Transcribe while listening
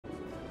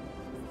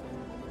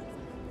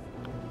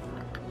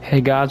Hey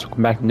guys,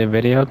 welcome back to the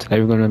video. Today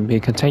we're going to be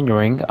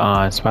continuing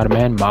on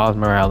Spider-Man Miles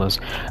Morales.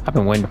 I've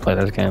been waiting to play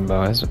this game,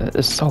 bro.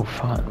 It's so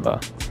fun, bro.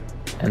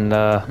 And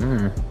I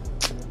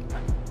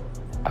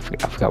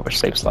forgot which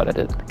save slot I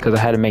did because I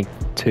had to make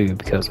two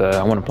because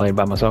I want to play it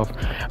by myself.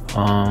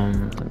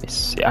 Let me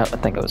see. I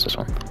think it was this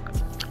one.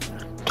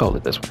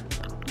 Totally this one.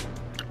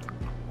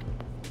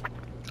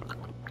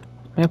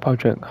 Man,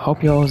 Patrick,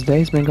 hope y'all's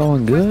day's been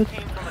going good.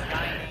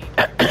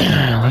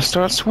 Let's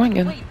start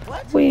swinging.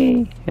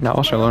 Wee. And I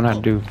also learned how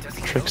to do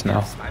tricks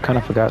now. Kind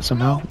of forgot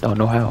somehow. Don't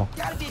know how.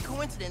 Gotta be a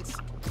coincidence.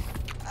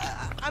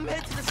 I'm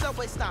headed to the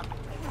subway stop.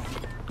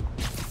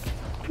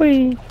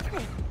 Wee.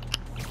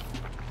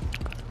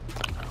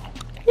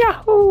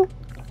 Yahoo!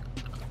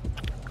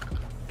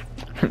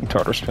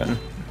 Tartar spin.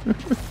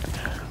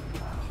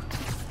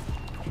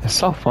 It's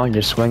so fun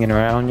just swinging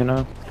around, you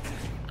know?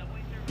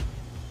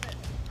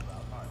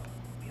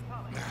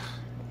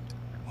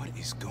 What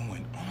is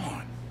going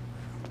on?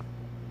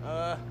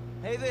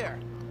 Hey there.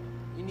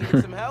 You need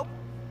some help?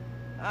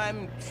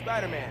 I'm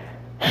Spider-Man,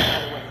 by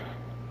the way.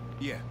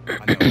 Yeah,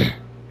 I know.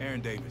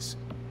 Aaron Davis.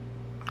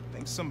 I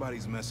think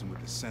somebody's messing with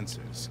the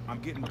sensors. I'm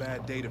getting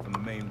bad data from the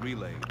main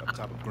relay up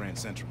top of Grand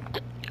Central.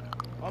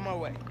 On my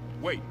way.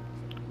 Wait!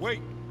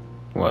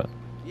 What?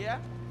 Yeah?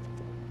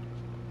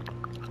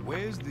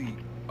 Where's the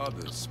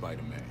other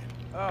Spider-Man?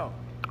 Oh,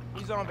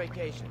 he's on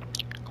vacation.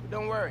 But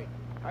don't worry,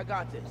 I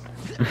got this.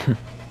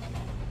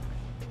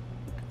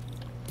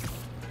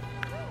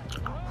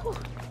 Whew,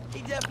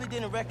 he definitely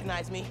didn't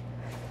recognize me.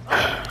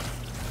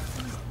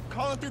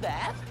 Calling through the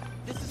app?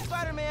 This is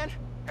Spider-Man.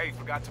 Hey,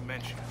 forgot to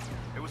mention.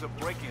 There was a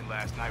break-in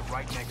last night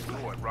right next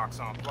door at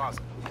Roxxon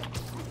Plaza.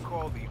 Group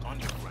called the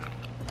Underground.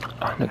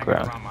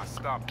 Underground. Around my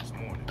stop this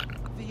morning.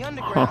 The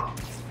Underground.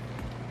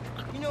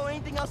 You know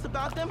anything else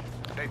about them?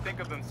 They think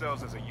of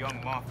themselves as a young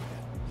mafia.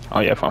 Oh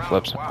yeah, front Around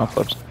flips. a while, Front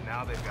flips.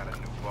 Now they've got a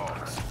new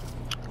boss.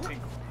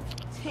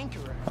 Tinker.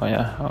 Tinkerer. Oh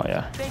yeah. Oh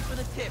yeah. Thanks for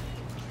the tip.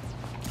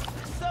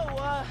 So,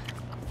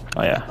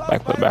 Oh yeah. call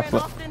Backflip. Spider-Man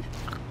Backflip. often?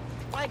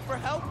 Like for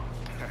help?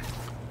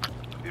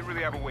 Didn't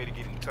really have a way to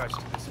get in touch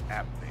with this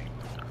app thing.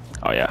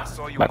 Oh yeah. I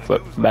saw you on the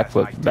Backflip. news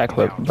Backflip. last night taking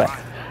Backflip. out Back.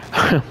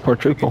 Ryan. Poor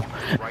Triple.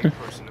 Right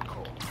person to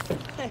call.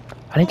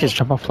 I need to just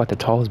jump off like the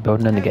tallest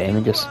building in the Have game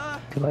and you, just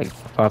do like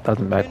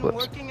 5,000 been backflips.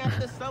 working at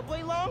the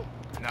subway long?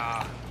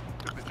 Nah,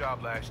 took the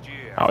job last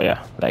year. Oh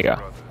yeah. There you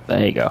go.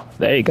 There you go.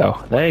 There you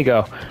go. There you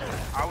go.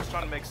 I was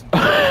trying to make some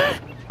deals.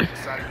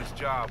 Decided this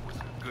job was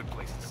a good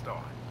place to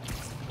start.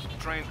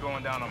 Trains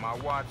going down on my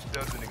watch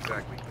doesn't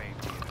exactly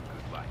paint me in a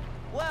good light.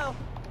 Well,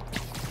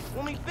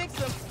 when we fix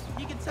them,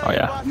 you can tell Oh, your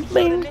yeah. boss you showed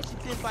Bing.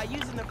 initiative by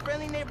using the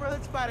Friendly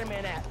Neighborhood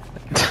Spider-Man app.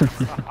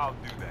 I'll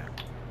do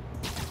that.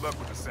 Good luck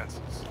with the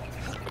sensors.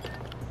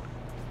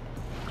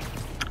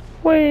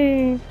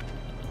 Whee!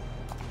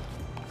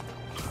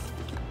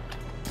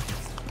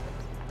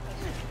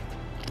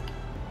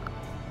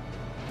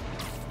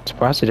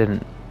 Surprised he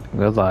didn't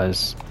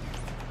realize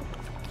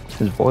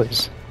his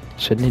voice.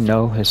 Shouldn't he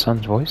know his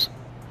son's voice?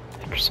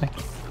 Interesting.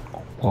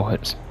 Well,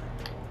 his...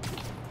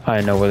 I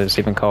don't know what it's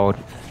even called.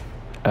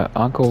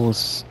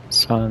 Uncle's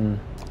son.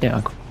 Yeah,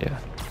 uncle. Yeah.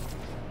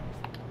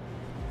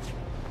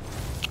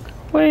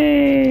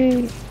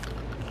 Whee!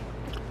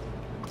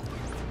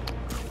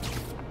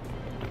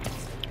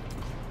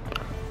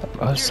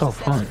 Oh, it's so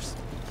fun.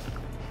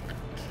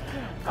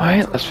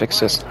 Alright, let's fix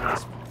this.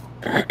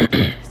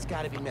 It's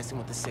gotta be messing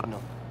with the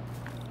signal.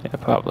 Yeah,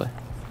 probably.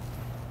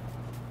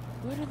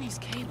 Where do these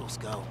cables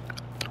go?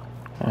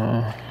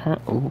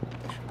 Ooh.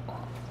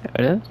 There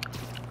it is.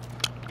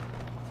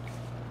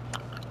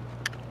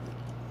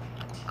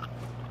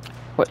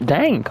 What?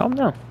 Dang, calm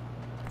down.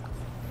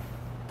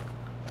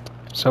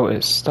 So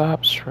it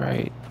stops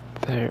right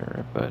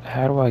there, but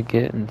how do I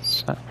get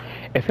inside?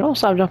 If you don't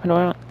stop jumping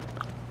around.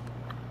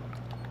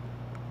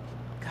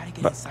 Gotta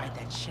get But- inside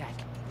that shack.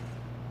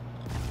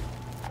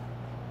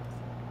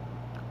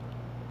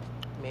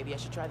 Maybe I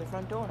should try the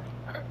front door.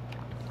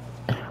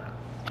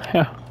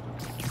 Yeah.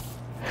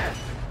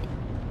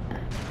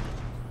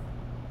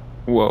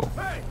 Whoa.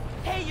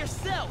 Hey,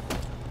 yourself!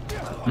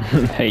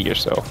 Hey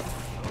yourself.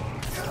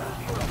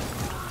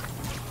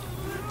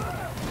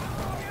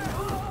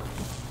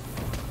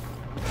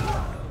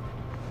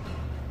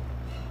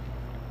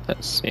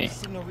 Let's see.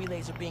 Signal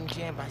relays are being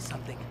jammed by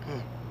something.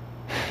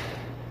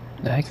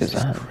 The heck is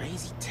This that?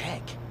 crazy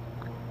tech.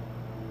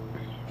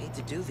 Hate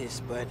to do this,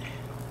 but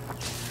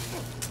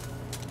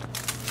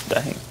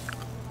Dang.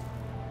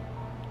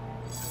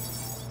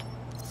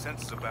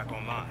 Sensors are back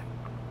online.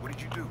 What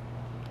did you do?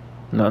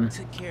 None.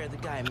 took care of the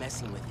guy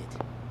messing with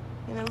it.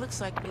 And it looks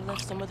like they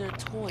left some of their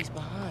toys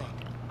behind.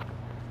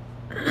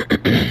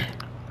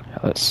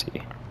 Let's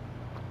see.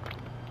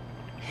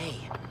 Hey,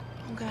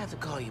 I'm gonna have to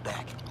call you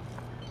back.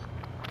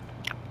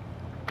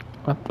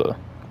 What the?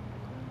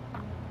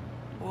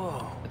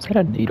 Whoa. Is that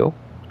a needle?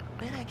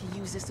 Bet I can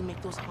use this to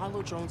make those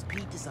hollow drones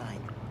Pete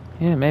designed.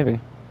 Yeah, maybe.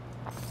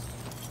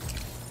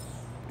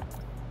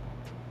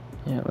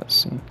 Yeah, let's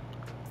see.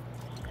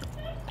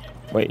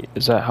 Wait,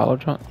 is that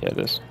Holodron? Yeah, it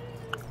is.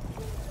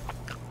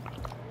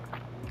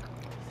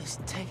 This This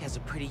tech has a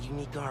pretty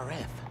unique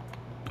RF.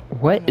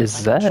 What Wonder if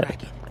is I can that?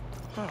 track it.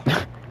 Huh.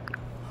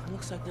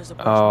 Looks like there's a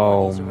bunch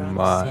Oh of these around the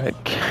my city.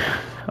 god.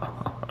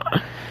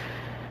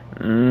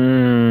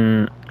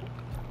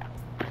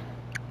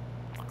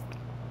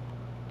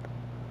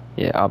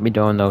 Yeah, I'll be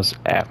doing those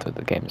after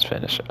the game is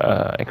finished.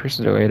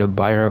 Increases the rate of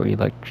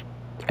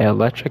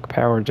electric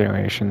power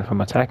generation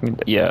from attacking.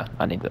 Yeah,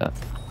 I need that.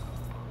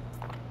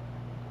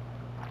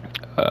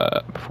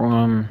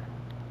 From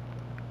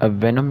a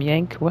Venom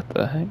Yank? What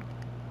the heck?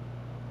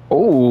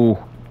 Oh!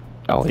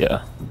 Oh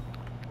yeah.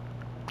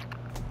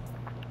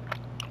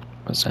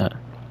 What's that?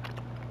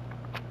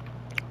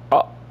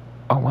 Oh!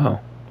 Oh wow.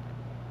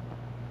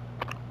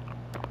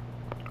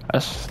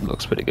 This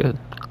looks pretty good.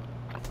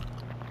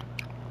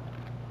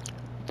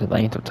 The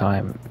length of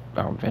time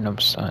our Venom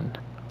Sun.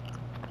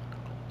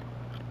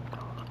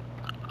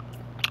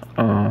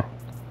 Can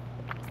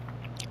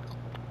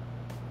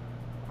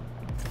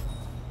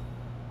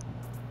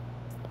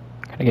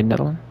I get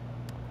another one?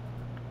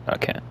 I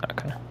can't.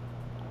 Okay.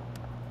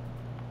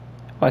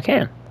 Oh, I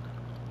can.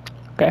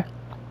 Okay.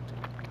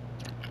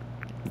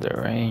 The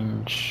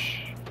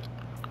range.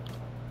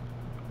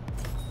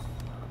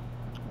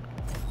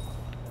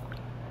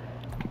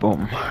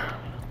 Boom.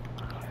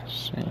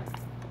 Let's see.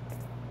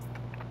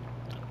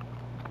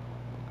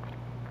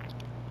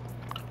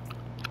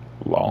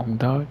 Long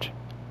dodge.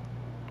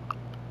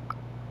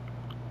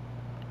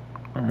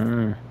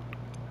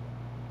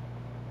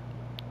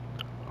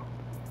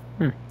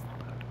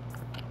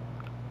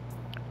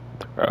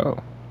 Throw.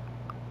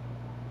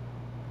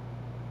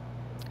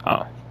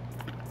 Oh.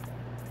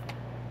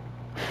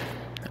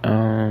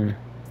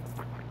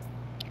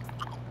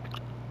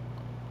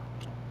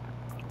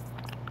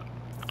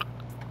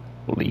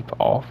 Leap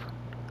off.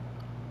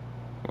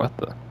 What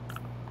the?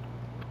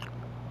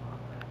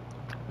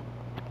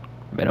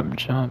 Venom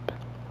jump.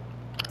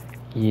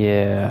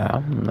 Yeah,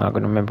 I'm not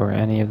gonna remember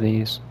any of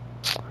these.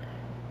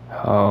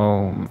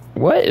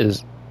 What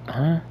is?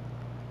 Huh?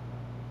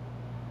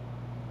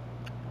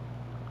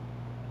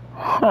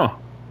 Huh.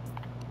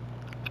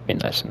 Be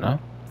nice to know.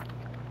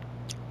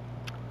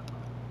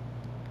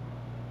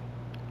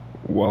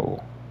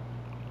 Whoa.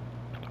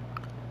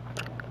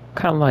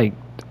 Kind of like,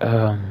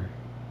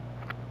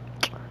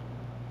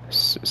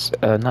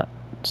 not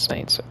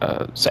Saints.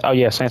 Oh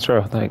yeah, Saints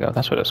Row. There you go.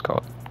 That's what it's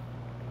called.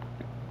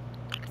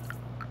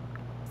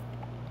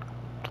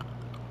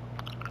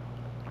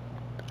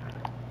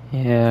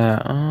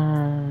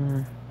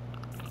 Yeah.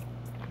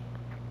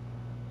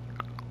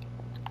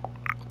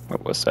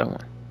 What was that one?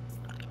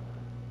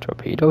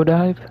 Torpedo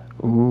dive?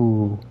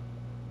 Ooh.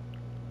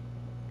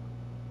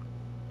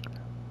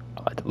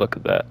 I like to look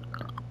at that.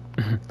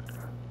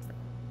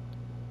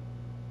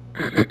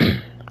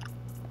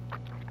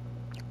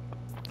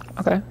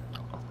 Okay.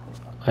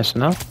 Nice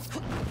enough.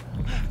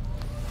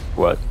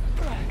 What?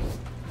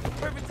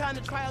 Perfect time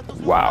to try out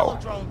those Wow.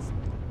 drones.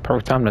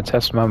 Perfect time to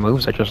test my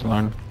moves I just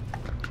learned.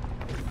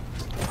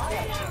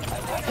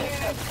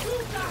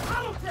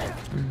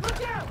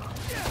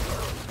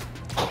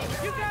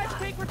 You guys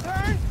take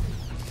return?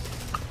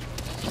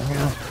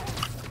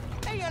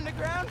 Hey,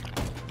 Underground.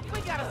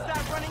 We gotta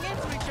stop running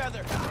into each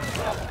other.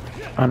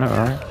 I know,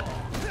 right?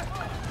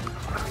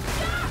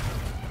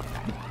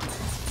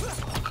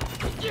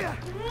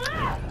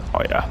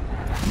 Oh yeah.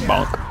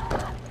 Bonk.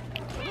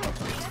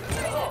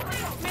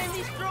 Man,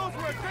 these drones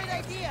were a great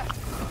idea.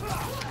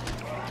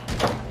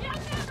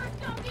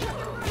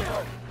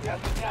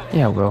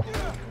 Yeah, well.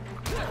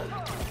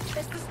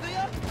 Is this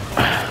Leo?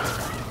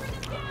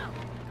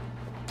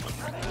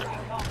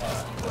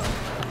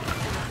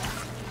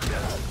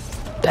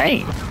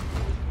 Dang.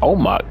 Oh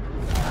my.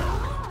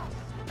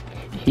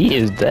 He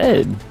is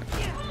dead.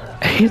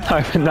 He's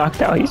not even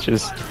knocked out. He's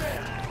just.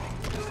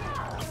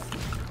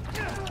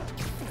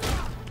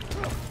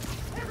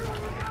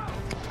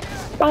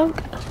 Bonk.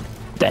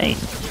 Dang.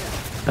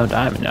 No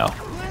diamond now.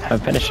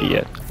 Haven't finished it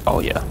yet. Oh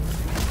yeah.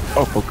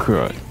 Oh for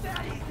crud.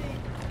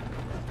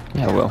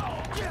 Yeah, well.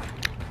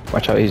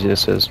 Watch how easy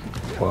this is.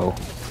 Whoa.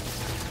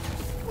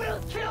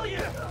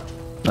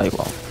 No, you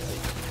won't.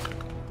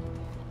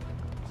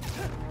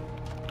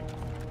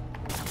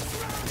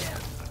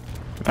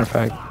 Matter of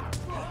fact.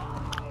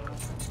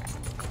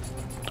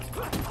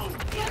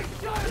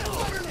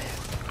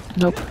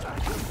 Nope.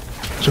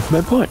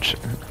 Superman punch.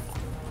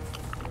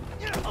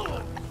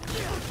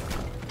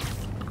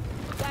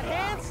 Got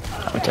hands?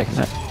 I'm taking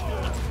that.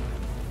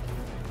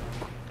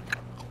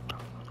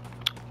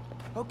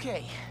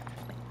 Okay.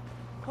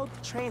 Hope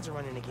the trains are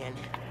running again.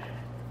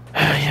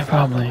 Yeah,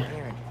 probably.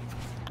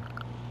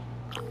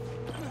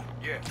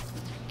 Yeah,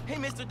 Hey,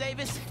 Mr.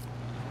 Davis.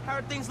 How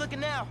are things looking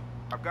now?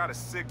 I've got a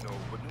signal,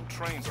 but no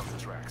trains on the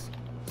tracks.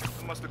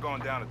 It must have gone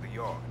down at the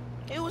yard.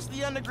 It was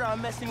the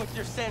Underground messing with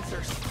your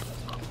sensors.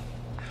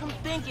 I'm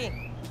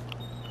thinking.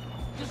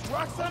 Does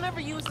Roxxon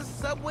ever use the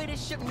subway to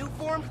ship new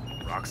form?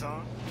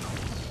 Roxxon?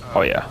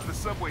 Oh yeah. The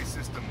subway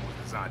system was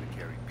designed to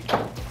carry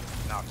people,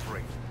 not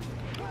freight.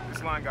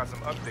 This line got some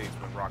updates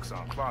when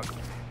Roxxon Plaza was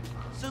in.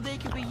 So they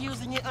could be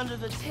using it under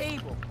the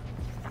table.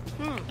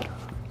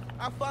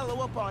 I'll follow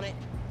up on it.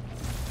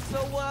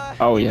 So,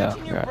 Oh, you yeah,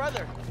 mentioned your right.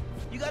 brother.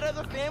 You got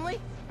other family?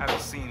 I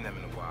haven't seen them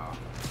in a while.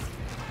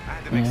 I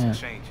had to make some Yeah.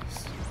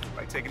 changes,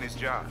 like taking his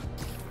job.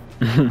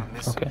 I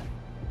miss Okay. him,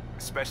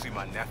 especially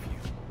my nephew.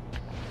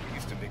 We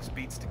used to mix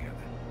beats together.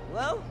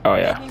 Well, Oh,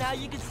 yeah. maybe now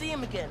you can see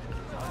him again.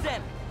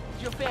 Zen,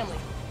 your family.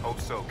 Hope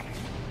so, King.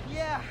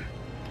 Yeah.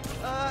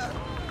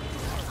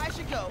 I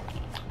should go.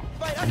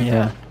 Fight Yeah.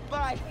 underground.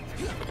 Bye.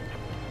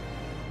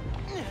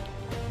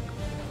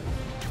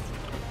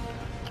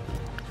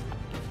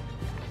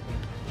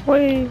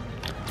 Wait.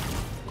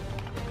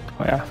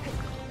 Oh yeah.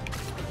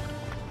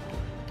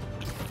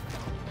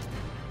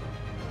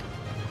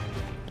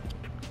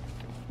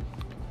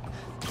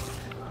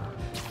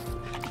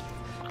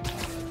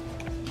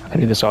 I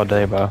could do this all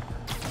day, bro.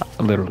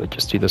 I literally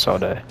just do this all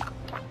day.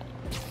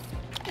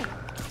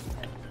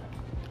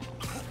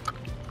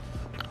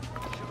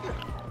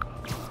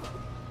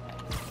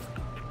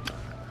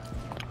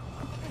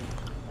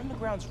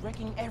 Underground's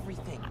wrecking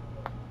everything.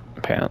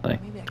 Apparently.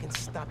 Maybe I can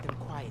stop them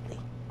quietly.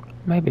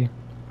 Maybe.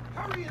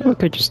 We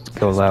could just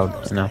go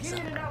loud, you know. Get in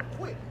and out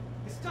quick.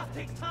 This stuff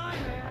takes time,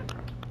 man.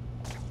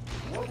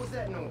 What was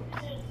that noise?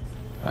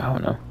 I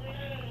don't know.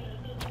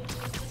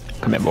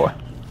 Come here, boy.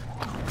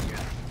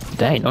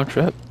 Dang, no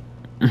trip.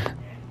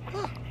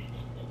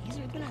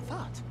 Easier than I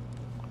thought.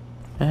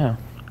 Yeah.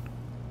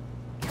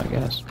 I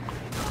guess.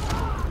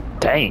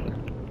 Dang.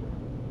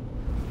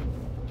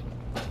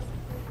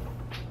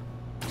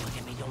 Don't look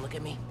at me, don't look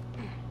at me.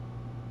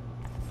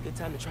 Good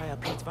time to try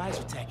out Pete's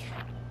visor tech.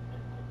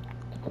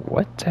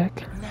 What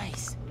tech?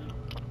 Nice.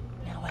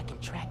 Now I can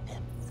track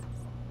them.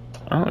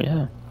 Oh,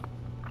 yeah.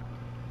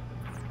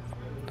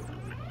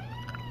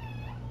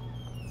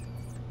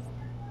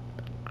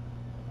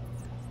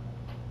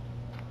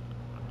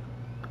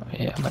 Oh,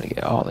 yeah, I'm gonna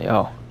get all the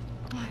y'all.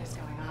 What is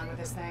going on with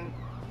this thing?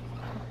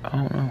 I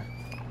don't know.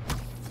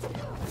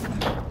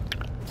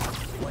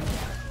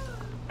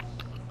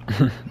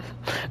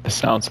 The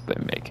sounds that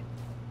they make.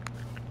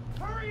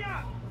 Hurry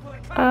up! before they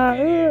come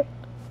Yeah.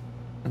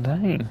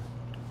 Dang.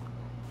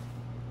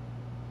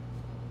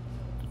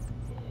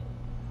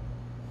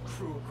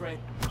 Crew crank.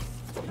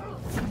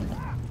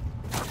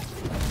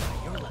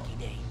 Your lucky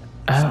day.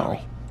 Ow.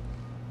 Sorry.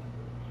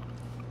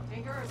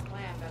 Tinker's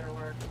plan better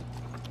work.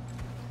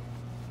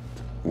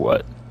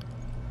 What?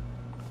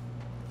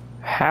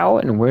 How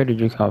and where did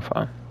you come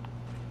from?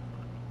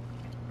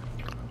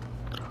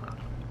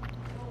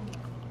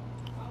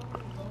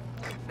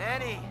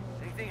 Manny,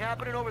 anything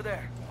happening over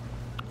there?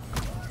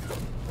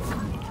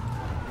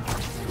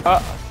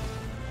 I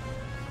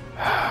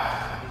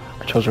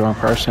chose the wrong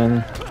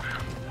person.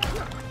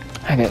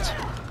 Dang it.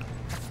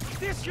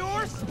 This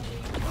yours?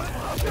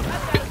 That's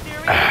not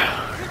serious.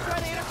 You're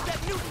trying to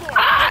intercept new form.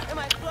 Am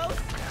I close?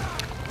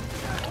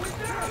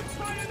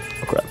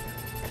 Oh, crap.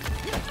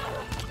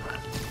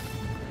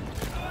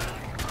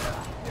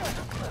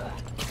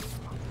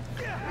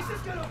 This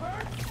is gonna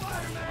hurt,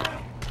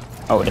 Spider-Man.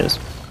 Oh, it is.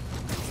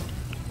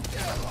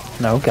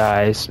 No,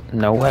 guys.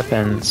 No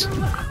weapons.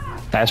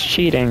 That's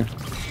cheating.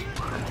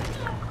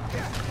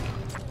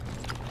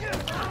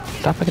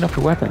 Stop picking up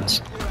your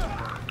weapons.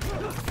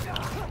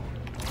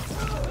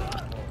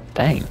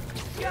 Dang.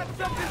 Got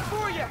something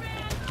for you.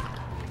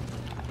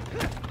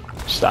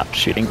 Stop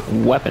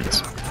shooting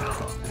weapons.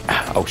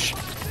 Oh,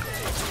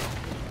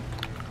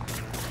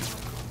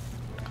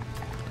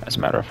 as a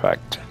matter of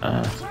fact,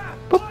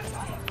 boop.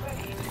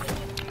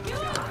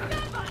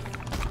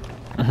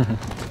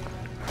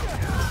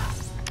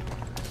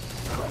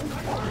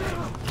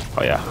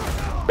 Oh, yeah.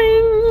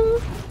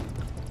 Bing.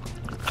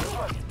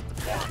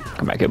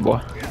 Come back here, boy.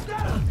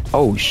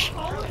 Oh,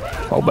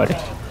 oh, buddy.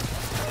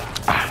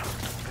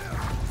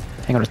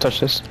 Ain't gonna touch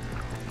this.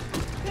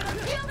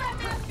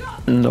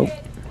 Nope.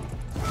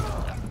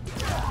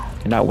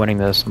 You're not winning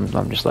this.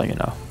 I'm just letting you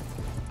know.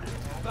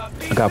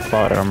 I got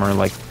plot armor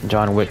like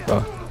John Wick,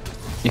 bro.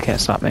 You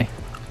can't stop me.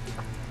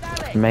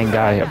 The main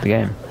guy of the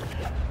game.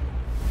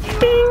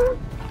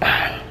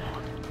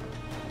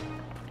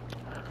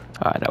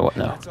 Alright, now what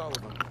now? That's all of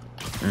them.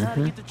 Now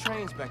to get the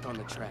trains back on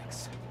the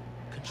tracks.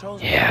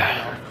 Controls.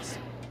 Yeah.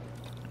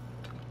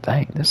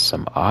 Dang, this is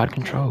some odd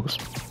controls.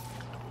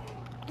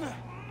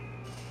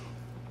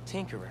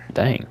 Tinkerer.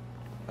 Dang.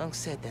 Unc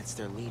said that's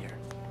their leader.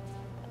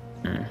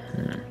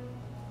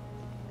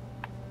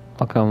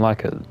 Looking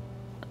like a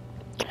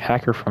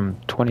hacker from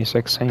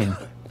 2016.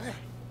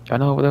 Y'all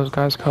know what those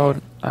guys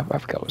called? I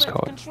forgot what it's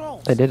called.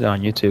 Controls. They did it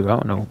on YouTube. I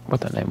don't know what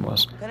the name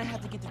was. Then I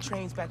have to get the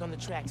trains back on the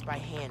tracks by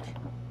hand.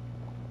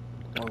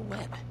 Or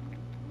web.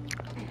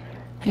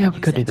 Yeah, we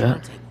could do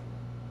that. Spin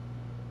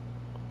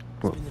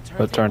the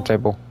What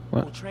turntable?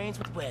 Pull What? trains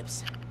with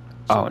webs.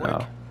 Oh Should no.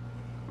 work.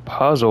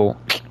 Puzzle.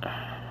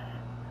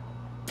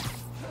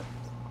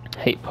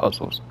 Hate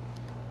puzzles.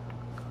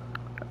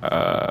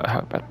 How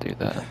about do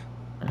that?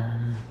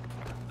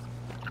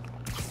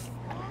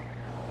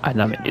 I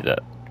not mean do that.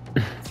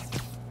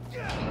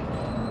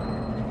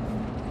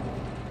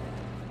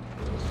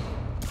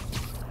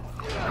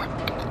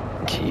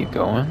 Keep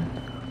going.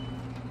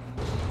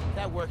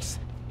 That works.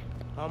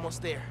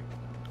 Almost there.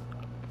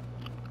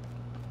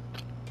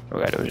 What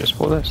we gotta do is just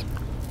pull this.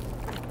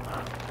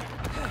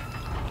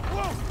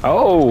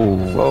 Oh,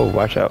 whoa,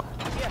 watch out.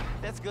 Yeah,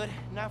 that's good.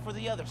 Now for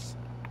the others.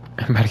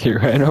 I'm about to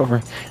get right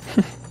over.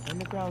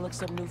 Underground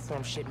looks up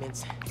Nuform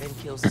shipments, then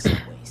kills the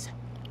subways.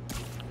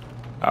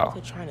 Maybe Oh.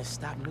 they're trying to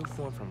stop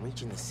Nuform from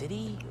reaching the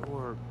city,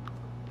 or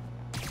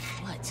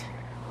what?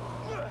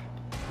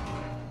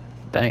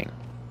 Dang.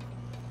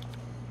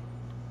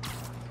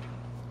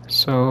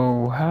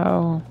 So,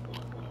 how...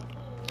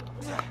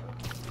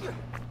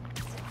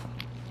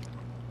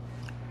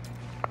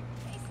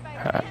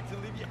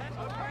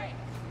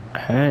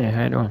 Hey,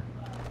 how you doing?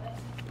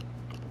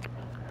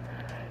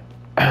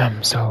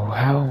 So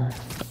how...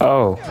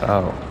 Oh,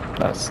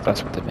 that's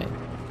what they mean.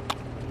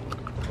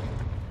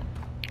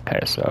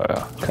 Okay, so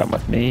come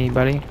with me,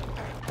 buddy.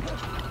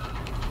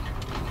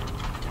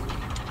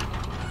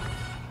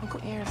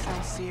 Uncle Aaron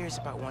sounds serious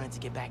about wanting to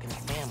get back in the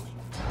family.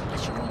 I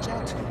should reach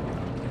out to him.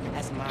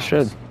 As Miles.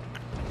 Should.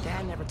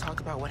 Dad never talked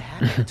about what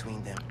happened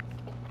between them.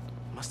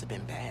 Must have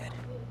been bad.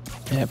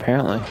 Yeah,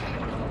 apparently.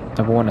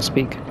 Never want to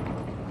speak.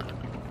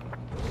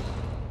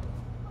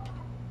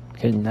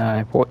 Can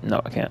I port?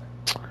 No, I can't.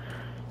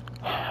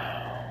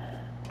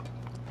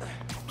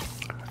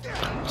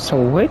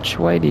 So which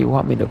way do you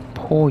want me to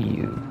pull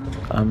you?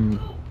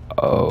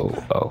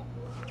 Oh,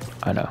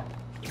 I know.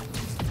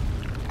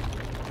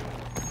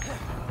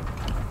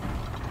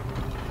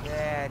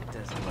 That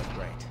doesn't look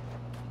right.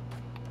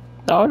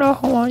 Oh no,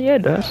 hold on, yeah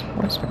it does.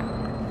 Wait a second.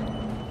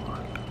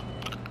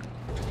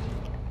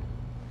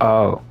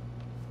 Oh.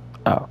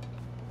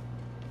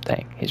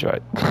 Dang, he's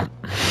right.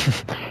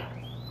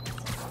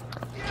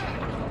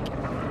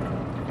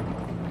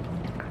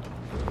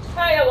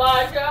 Hey,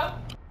 Elijah.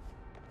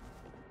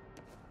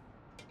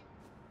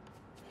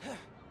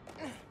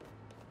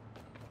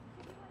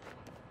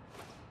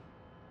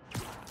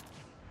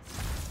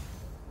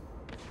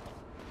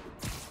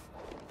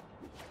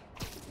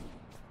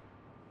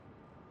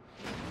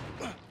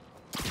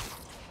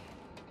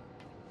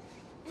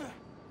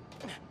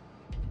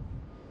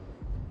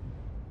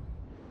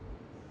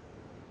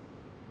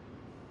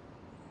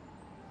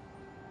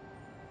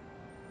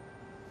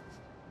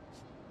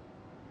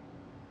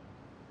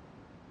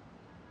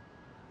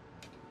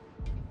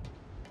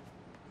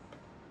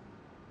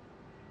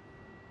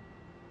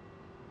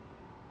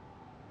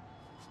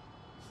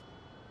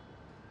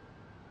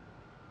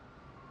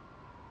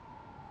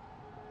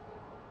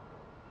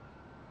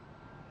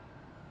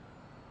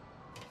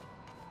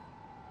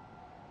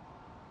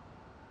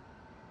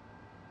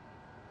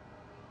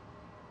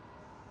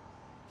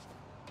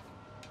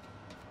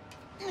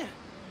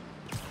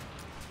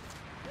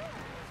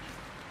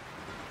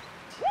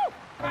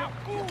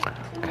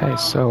 Okay,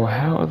 so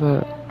how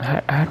do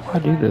I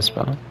do this,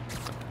 bro?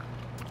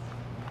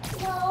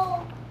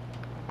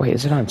 Wait,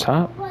 is it on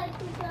top?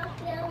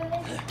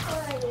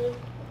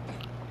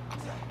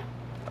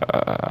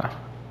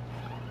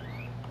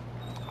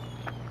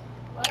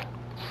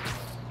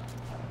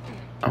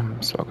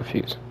 I'm so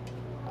confused.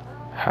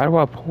 How do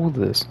I pull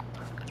this?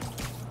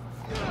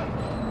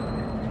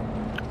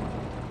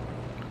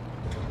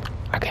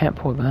 I can't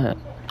pull that.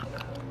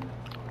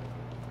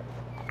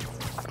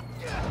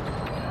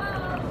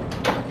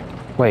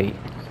 Wait.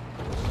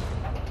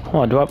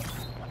 Hold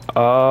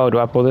on, do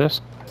I pull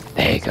this?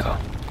 There you go.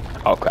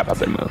 Oh crap, I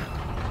better move.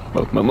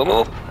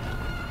 Move.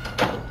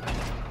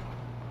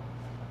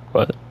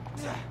 What?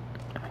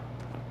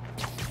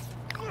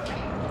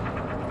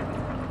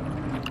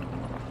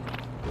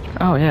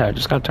 Oh yeah, I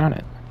just gotta turn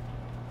it.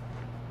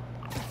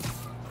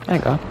 There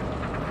you go.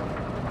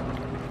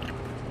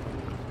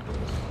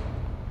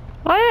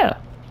 Oh yeah.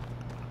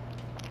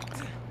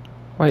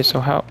 Wait, so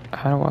how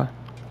do I?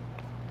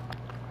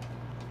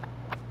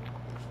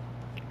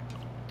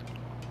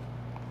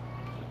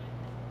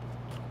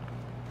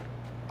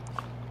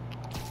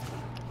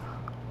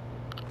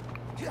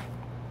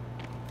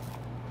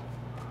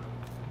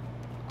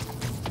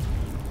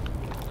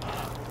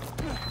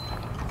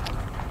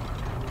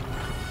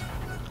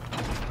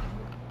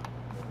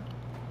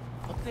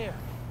 Up there.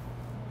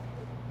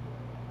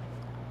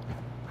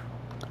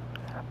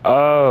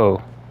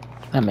 Oh,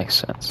 that makes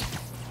sense.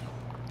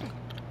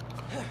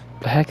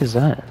 The heck is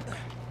that?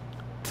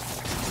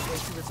 Wait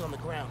till it's on the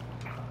ground.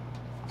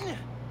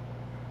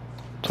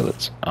 Till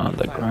it's on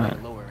the Find a way to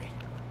ground. lower it.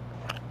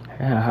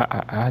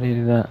 Yeah, how do you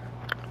do that?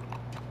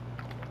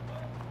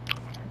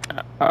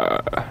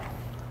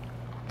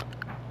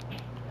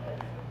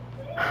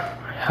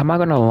 How am I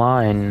gonna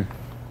line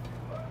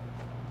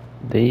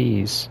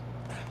these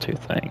two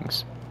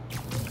things?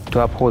 Do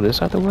I pull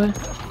this out the way? Need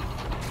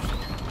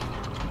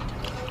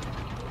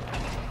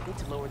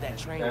to lower that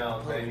train.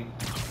 Down, baby.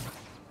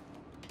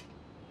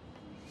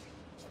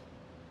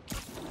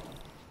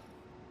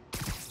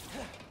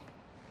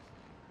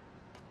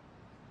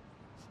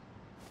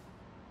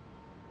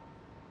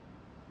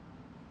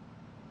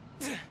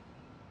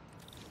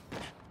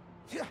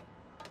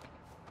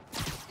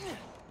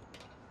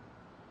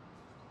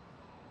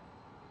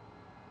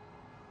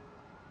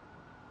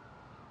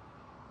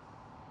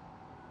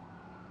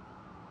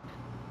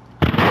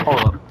 Hold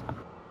up.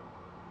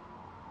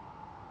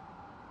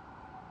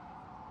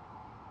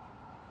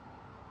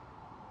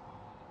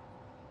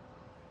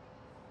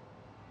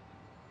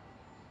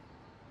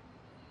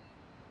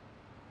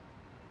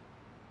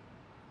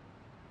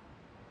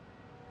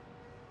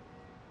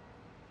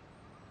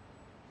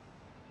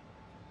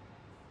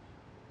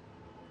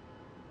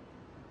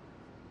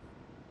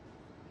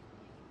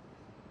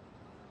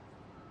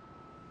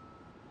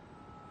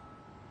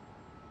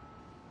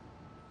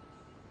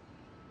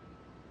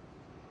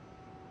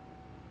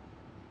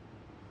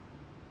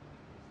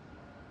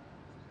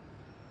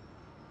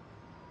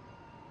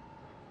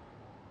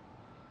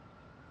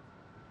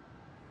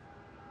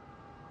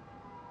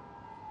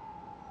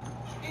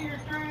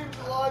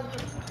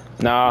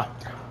 Nah.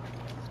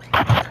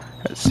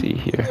 Let's see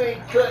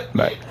here.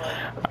 But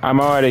I'm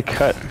already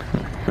cut.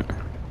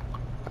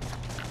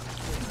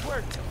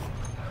 Worked.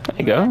 There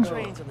you go.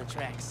 Trains on the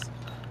tracks.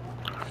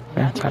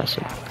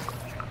 Fantastic.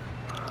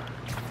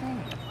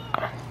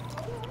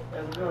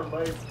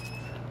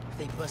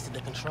 They busted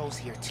the controls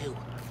here too,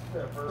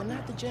 but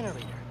not the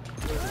generator.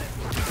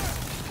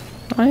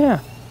 Oh yeah.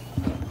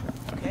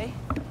 Okay,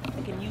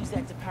 I can use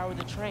that to power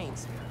the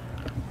trains.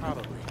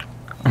 Probably.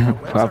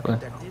 Probably.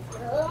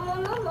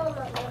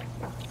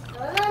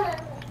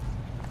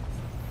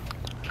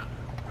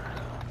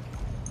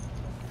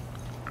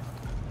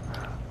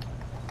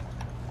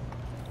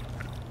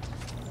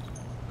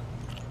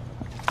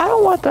 I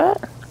don't want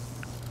that.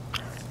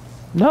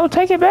 No,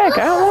 take it back.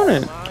 I don't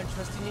want it. Come on,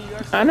 trusty New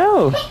York. I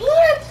know.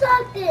 Eat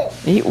something.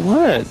 Eat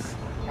what?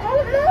 I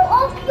don't know,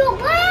 off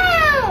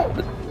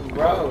the ground.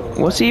 Bro.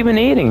 What's he even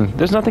eating?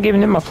 There's nothing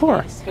even in my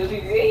floor. Cause he's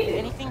eating.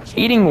 Anything change?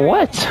 Eating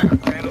what?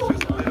 Randall's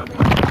just a little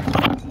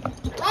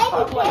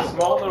I'm like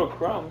small little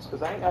crumbs,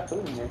 cause I ain't got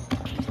food in here.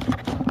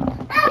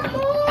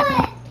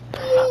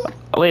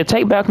 Leah,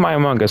 take back my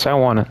Among Us. I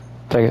want it.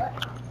 Take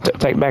it.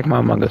 Take back my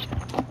Among Us.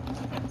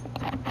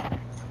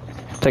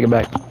 Take it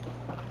back.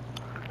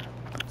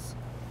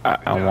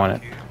 I want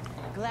it.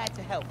 Glad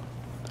to help.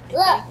 If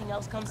Look. anything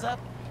else comes up,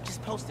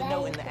 just post a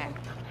note in the app.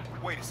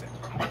 Wait a second.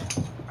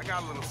 I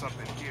got a little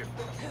something here.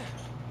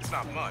 It's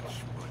not much,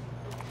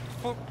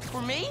 but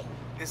For me?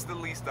 it's the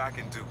least I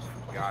can do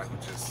for a guy who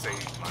just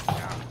saved my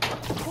job.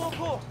 Cool,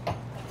 cool.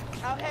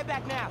 I'll head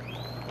back now.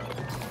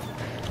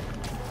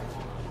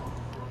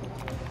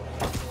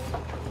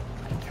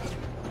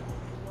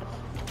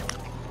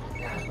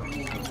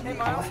 Hey,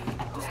 Miles.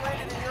 Just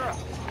landed in Europe.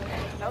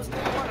 That was day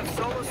one of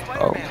Solo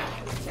Spider-Man.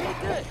 Pretty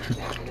good.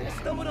 I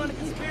stumbled on a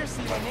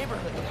conspiracy in my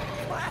neighborhood.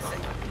 Classic.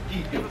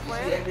 You have a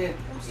plan?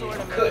 I'm sort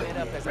of making it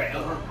up as I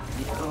go.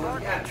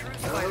 Mark and true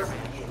Spider-Man.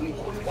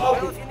 Well,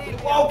 Walking, if you need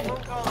me, walking.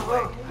 phone call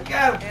away. I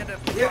got him. And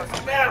a Yeah,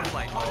 cross I got him.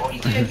 flight. Oh,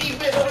 yeah,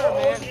 keep it.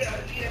 Oh, yeah,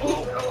 yeah.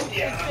 Oh,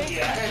 yeah,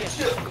 yeah.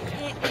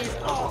 It is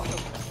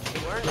awesome.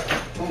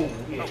 Boom,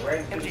 yeah, right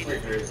into the MJ,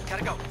 refrigerator.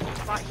 gotta go.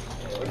 Bye.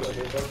 Oh, look,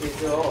 there's no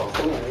pizza at all.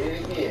 Boom, hit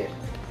it again.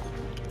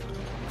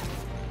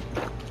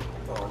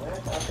 Oh, man, I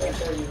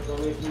thought you was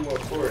gonna make me more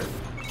important.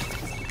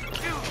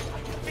 Dude,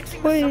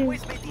 fixing the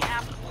subways made the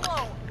app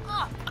blow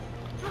up.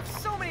 You have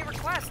so many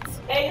requests.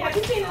 Hey, have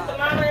you seen the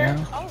thermometer?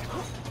 Oh,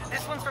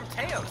 this one's from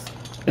Teos.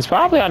 It's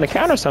probably on the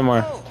counter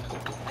somewhere. Oh,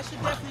 I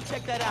should definitely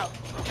check that out.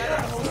 Now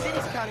that the whole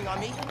city's counting on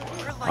me.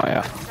 You're like Oh,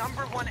 yeah. the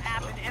 #1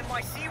 app in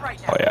NYC right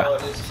now. Oh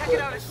yeah. Check it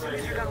out as soon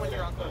as you're done with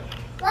your uncle. Look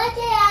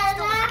Still at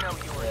doesn't that. know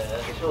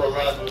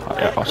yours. Oh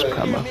yeah. Also Here,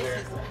 come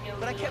missus,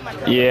 but I kept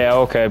my Yeah.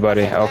 Okay,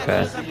 buddy.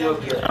 Okay.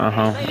 Uh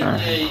huh. Yeah,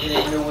 it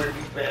ain't nowhere to be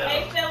found.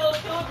 Hey, fellow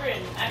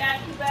children, I got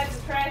 2 bags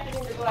of trash that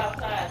need to go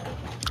outside.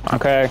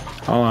 Okay.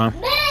 Hold on.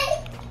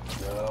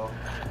 No,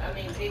 I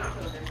mean, big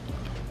children.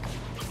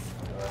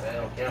 that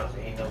don't count.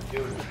 There ain't no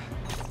children.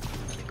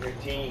 They're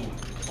teens.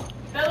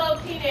 Fellow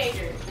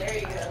teenagers, there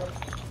you go.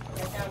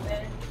 That sound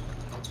better?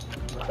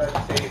 I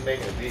thought you said he was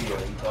making a video.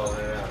 He calling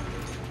it out.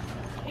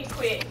 He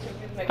quit.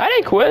 I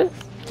didn't quit.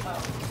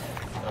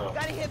 Oh.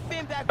 Gotta hit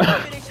Finn back when I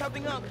finish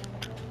helping Unc.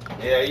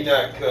 Yeah, you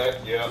not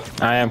cut. Yeah.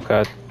 I am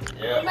cut.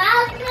 Yeah.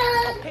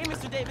 Malcolm. Hey,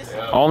 Mr. Davis.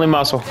 Yeah. Only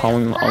muscle.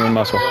 Only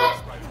muscle.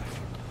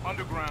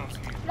 Underground's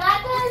here.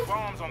 Malcolm.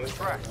 Bombs on the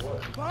tracks.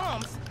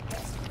 Bombs?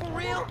 For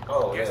real?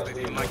 Oh, Guess yeah. they we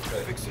didn't no like the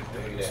cut. fix-it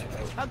Maybe days. that.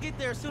 I'll get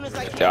there as soon as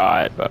I can.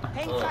 God, but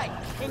Hang tight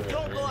and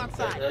don't go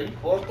outside. Yeah, you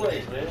 4th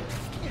place, man.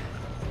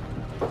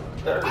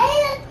 30.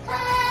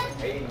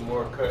 80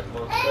 more cut,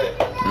 more cut.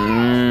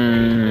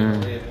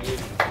 mmm.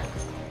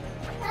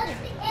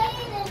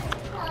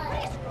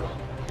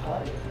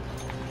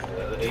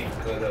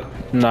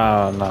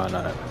 No.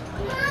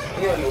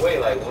 He only weigh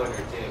like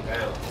 110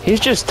 pounds. He's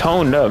just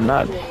toned up,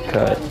 not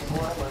cut.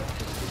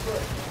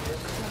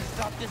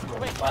 Stop this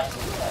quick.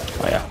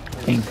 Oh yeah.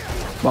 Ping.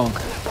 Bonk.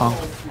 Bonk.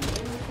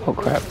 Oh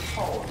crap.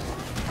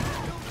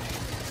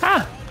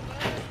 Ah!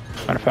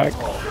 Matter of fact.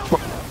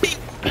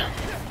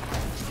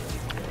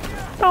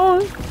 Oh.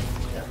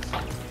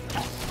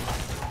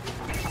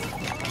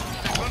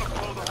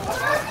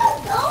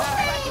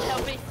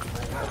 Help me.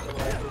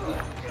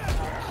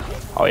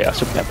 Oh yeah,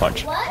 Superman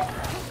punch.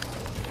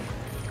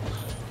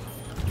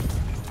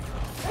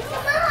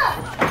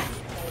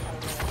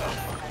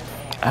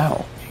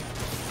 Ow.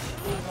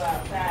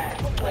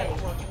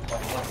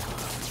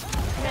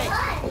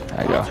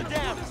 There you go. Sit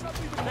down.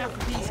 Now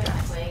for these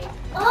guys.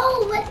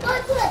 Oh, let's go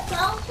to a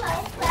dog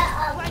place that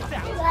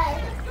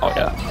Oh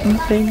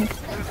yeah. Ping. There's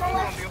one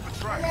on the upper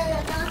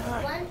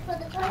track. one for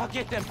the I'll truck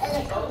get them. and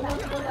then one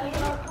for the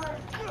dog park.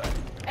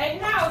 Hey,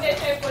 now get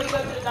there before you go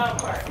to the dog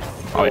park.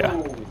 Oh yeah.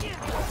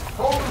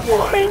 Hold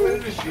one.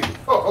 Look at you.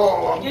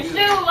 Oh, I'm You good.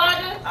 still,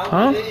 Londa?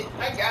 Huh?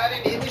 I got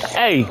it in the shit.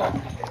 Hey.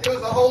 It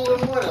was a hole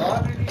in one.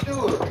 How did you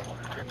do it?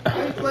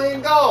 You was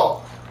playing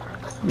golf.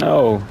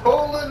 No.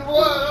 Hole in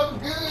one. I'm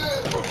good.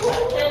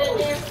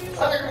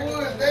 Tiger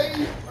Woods,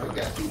 baby. I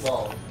got 2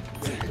 balls.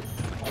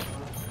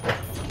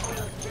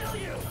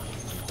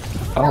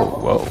 Oh,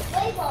 whoa.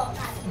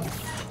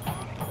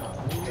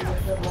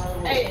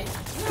 Hey,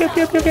 Pew,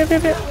 pew, pew, pew, pew,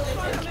 pew.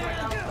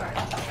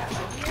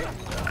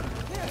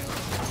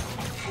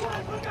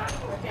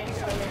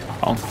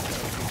 Oh.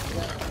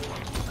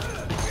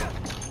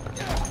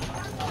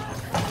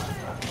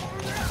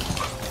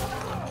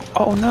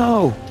 Oh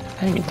no!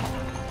 Dang it.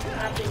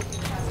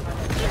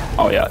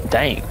 Oh yeah,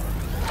 dang.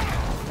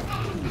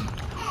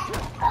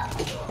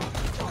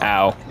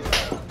 Ow.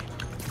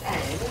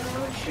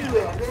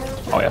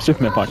 Oh yeah,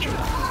 Superman punch.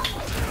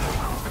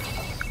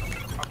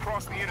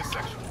 Across the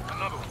intersection.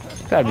 Another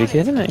one. Gotta be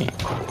kidding me.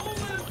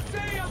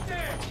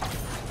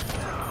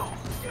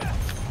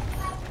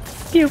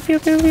 Pew pew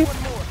pew pew.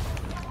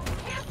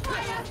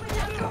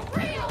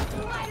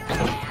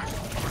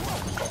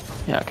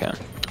 Yeah, I can.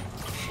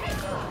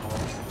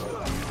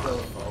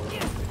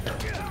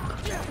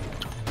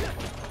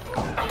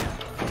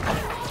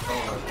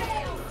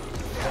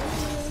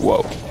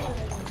 Whoa.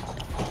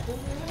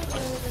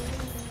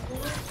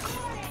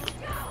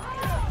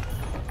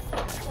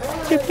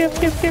 Pew, pew,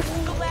 pew, pew.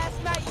 So last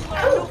night you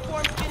learned new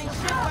forms getting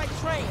shipped by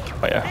train.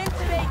 Oh yeah. Then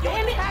today you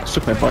attacked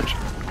Superman train. punch.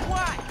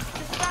 Why?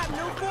 To stop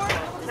new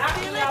forms? knock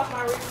me off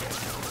my wrist.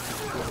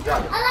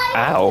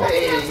 Ow.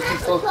 Hey, you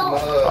supposed to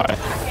Alright.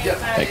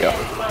 There you go.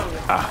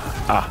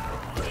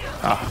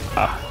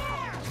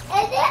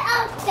 Is it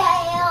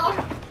upstairs?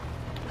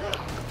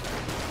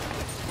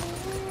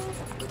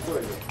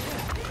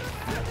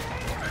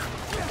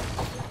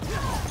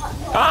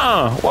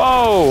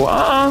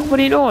 Whoa. What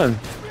are you doing?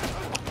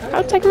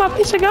 I'm taking my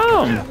piece of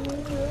gum.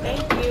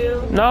 Thank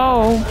you.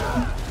 No.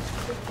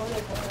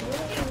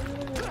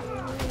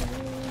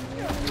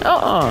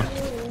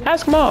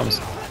 Ask moms.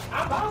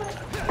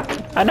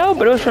 I know,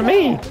 but it was for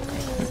me.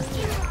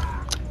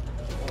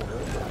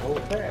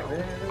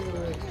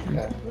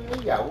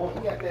 You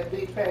got that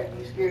big pack,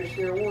 you scared to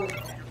share one?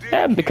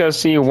 Yeah, because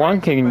see,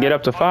 1 can get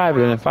up to 5,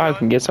 and then 5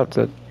 can get up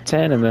to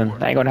 10, and then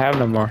I ain't gonna have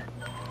no more.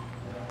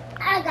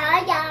 The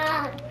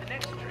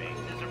next train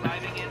is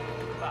arriving in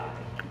 5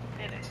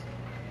 minutes.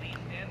 Please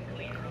stand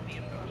clear of the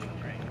approaching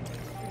train.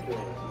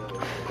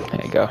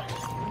 There you go.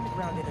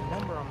 Rounded a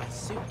number on my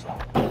suit.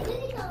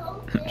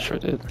 Sure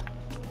did.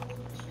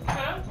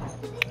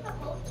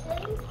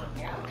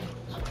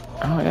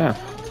 Oh yeah.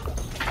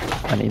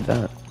 I need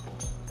that.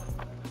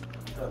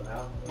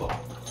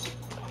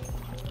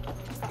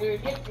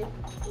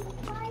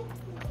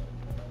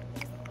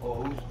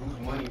 Oh, who's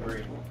money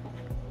bring?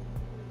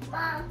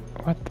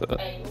 What the?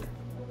 Hey,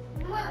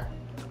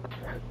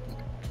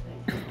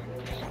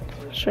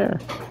 Sure.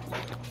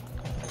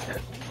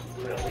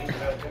 Leave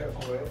it out there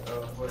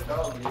for the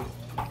dog use.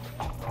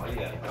 Oh, you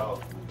got a dog.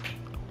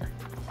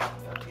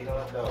 You don't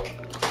have dog.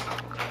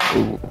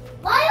 Ooh.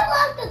 Why you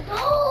left the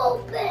door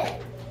open?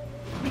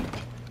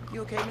 You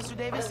okay, Mr.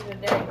 Davis? the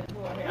day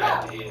before here.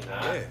 I did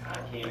not. Yeah. I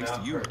came Thanks out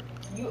to you. first.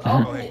 You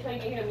open hey. it so you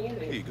can hear the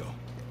music. Here you go.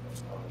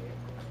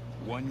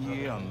 1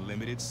 year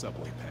unlimited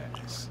subway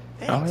pass.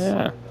 Oh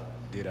yeah.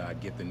 Did I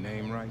get the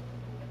name right?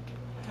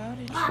 How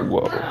did you...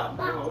 Whoa.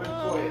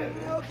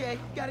 Oh, okay,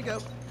 gotta go.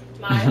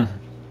 Smile.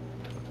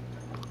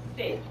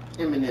 Sit.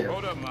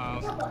 Hold up,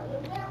 Miles.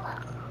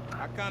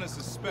 I kind of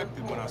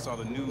suspected when I saw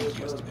the news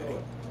yesterday.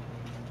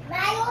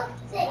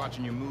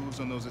 Watching your moves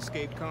on those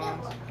escape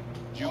cons,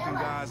 juking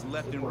guys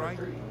left and right.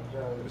 Could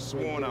have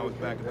sworn I was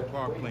back at the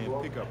park playing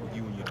pickup with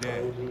you and your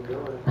dad. You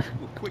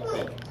were quick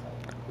then.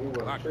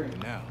 I can you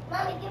now.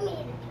 Mommy, give me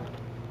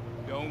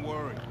Don't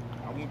worry.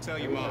 I won't tell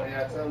your mom. I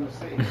tell them to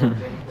see. Then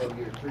you go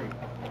get a treat.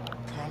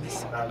 Promise.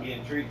 Stop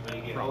getting treats when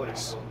you get older.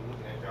 Promise.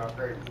 Looking at y'all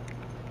crazy.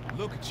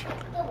 Look at you.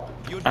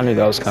 Your I knew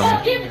that was dad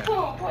coming. Give it to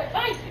him, quick.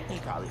 Thank you. He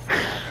probably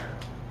forgot.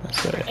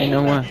 That's it. Ain't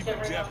no one.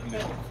 definitely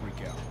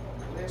freak out.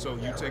 So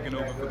you taking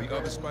over for the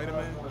other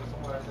Spider-Man?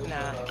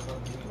 Nah,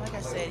 like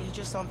I said, he's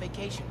just on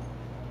vacation.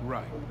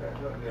 Right.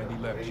 And he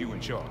left you in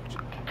charge.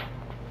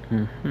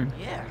 Mm-hmm.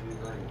 Yeah.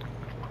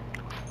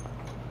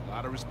 A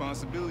lot of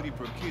responsibility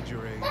for a kid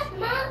your age.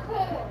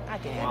 I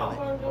can handle it.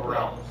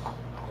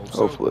 Hope so.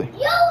 Hopefully.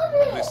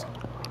 Listen,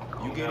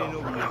 you get in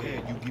over your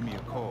head, you give me a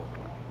call.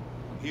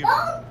 I'm here.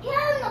 Don't tell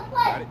him to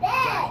Got put it?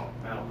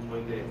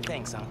 that.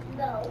 Thanks, Uncle.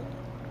 No.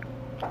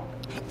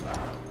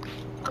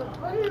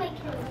 What make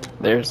him?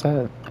 There's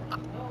that.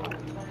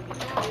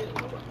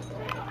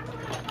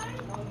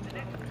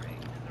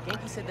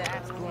 Yankee said the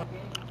app's going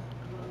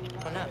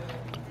up.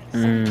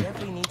 Mm.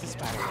 Definitely needs a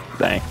spider.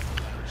 Dang.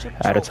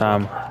 Out of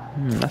time.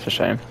 That's a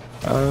shame.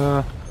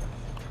 Well,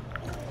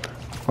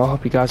 I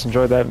hope you guys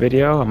enjoyed that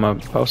video. I'm gonna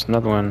post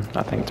another one,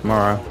 I think,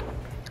 tomorrow.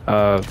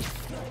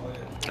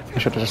 Make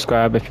sure to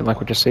subscribe if you like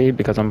what you see,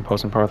 because I'm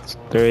posting part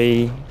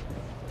 3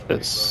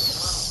 as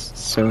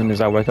soon as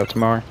I wake up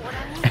tomorrow.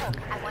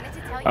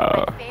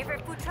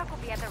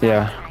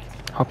 Yeah.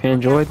 Hope you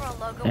enjoyed,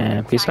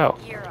 and peace out.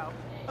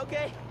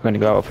 Okay, We're gonna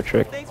go out for a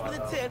trick. thanks for the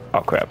tip.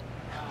 Oh crap.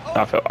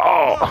 I feel.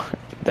 Oh!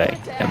 Dang.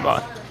 Never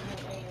mind.